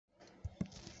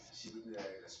Si vous tenez à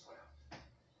elle à ce point-là,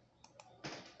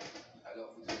 alors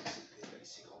vous devez accepter de la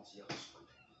laisser grandir de ce côté.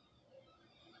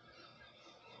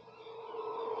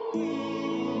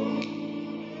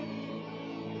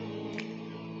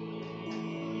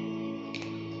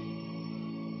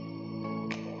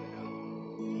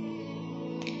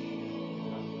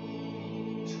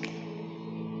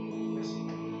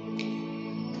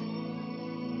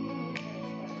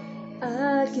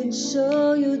 I can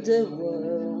show you the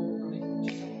world,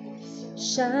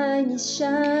 shiny,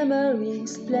 shimmering,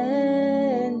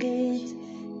 splendid.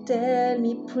 Tell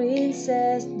me,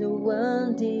 princess, no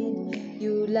one did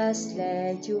you last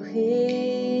let your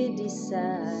head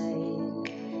decide.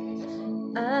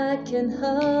 I can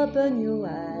open your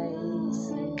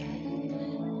eyes,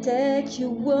 take you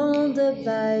wonder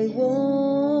by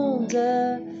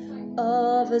wonder,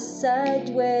 over,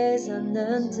 sideways and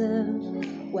under.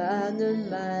 One a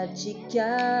magic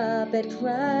carpet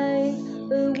ride,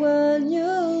 a whole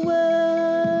new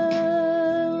world,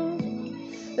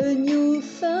 a new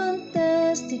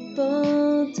fantastic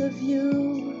point of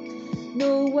view.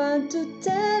 No one to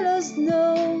tell us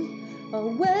no or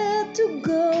where to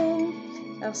go.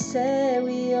 Or say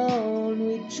we all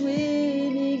we're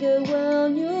dreaming a whole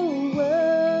new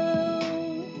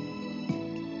world,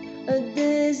 a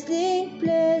dazzling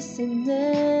place and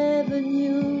never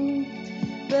knew.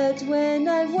 But when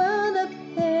I wound up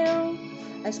here,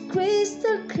 as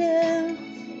crystal clear,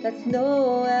 that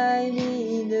no, I'm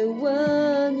in a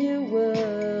one new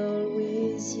world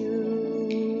with you.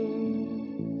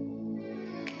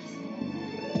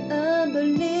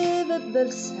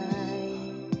 Unbelievable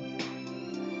sight,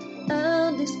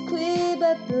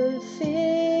 undescribable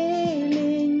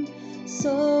feeling,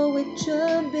 so we're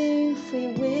jumping,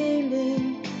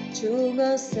 freewheeling through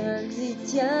ourselves the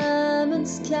diamond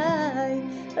sky,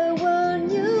 a whole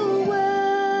new world.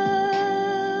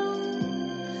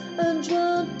 I'm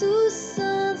drawn to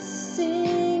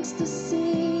things to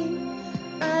see.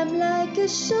 I'm like a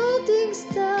shooting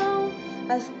star,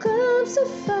 I've come so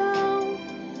far,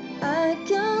 I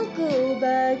can't go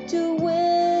back to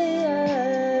where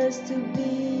I used to be.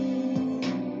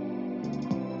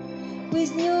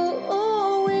 With new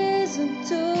horizon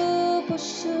to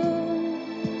pursue,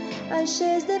 I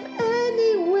chase them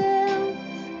anywhere,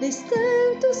 there's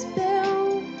time to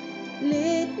spare.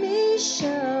 Let me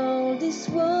share this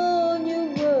one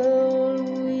new world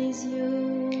with you.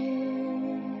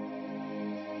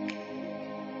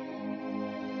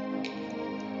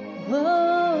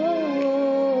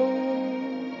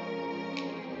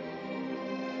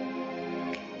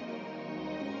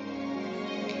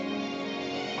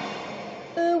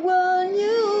 A one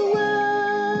new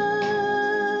world,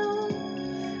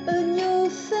 a new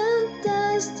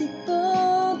fantastic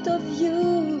point of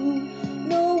view.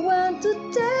 No one to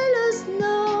tell us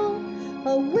no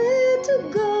or where to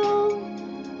go.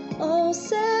 All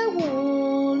say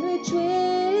only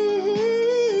dreaming,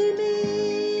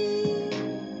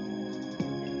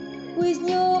 with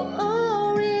new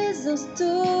horizons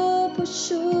to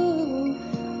pursue.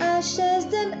 I chase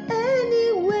them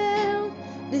anywhere,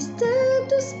 there's time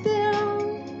to spare,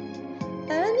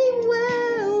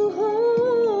 anywhere.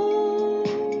 Oh,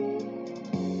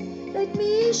 let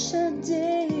me share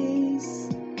days,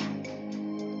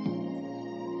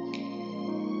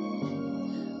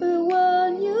 a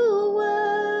one new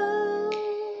world.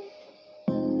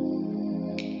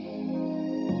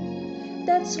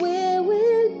 That's where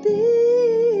we'll be,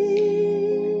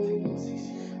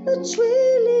 a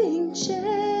thrilling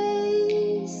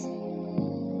chase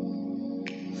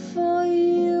for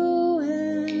you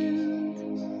and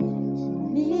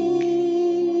me.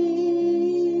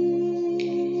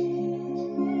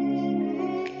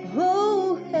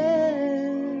 Oh,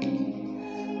 hey,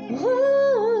 oh.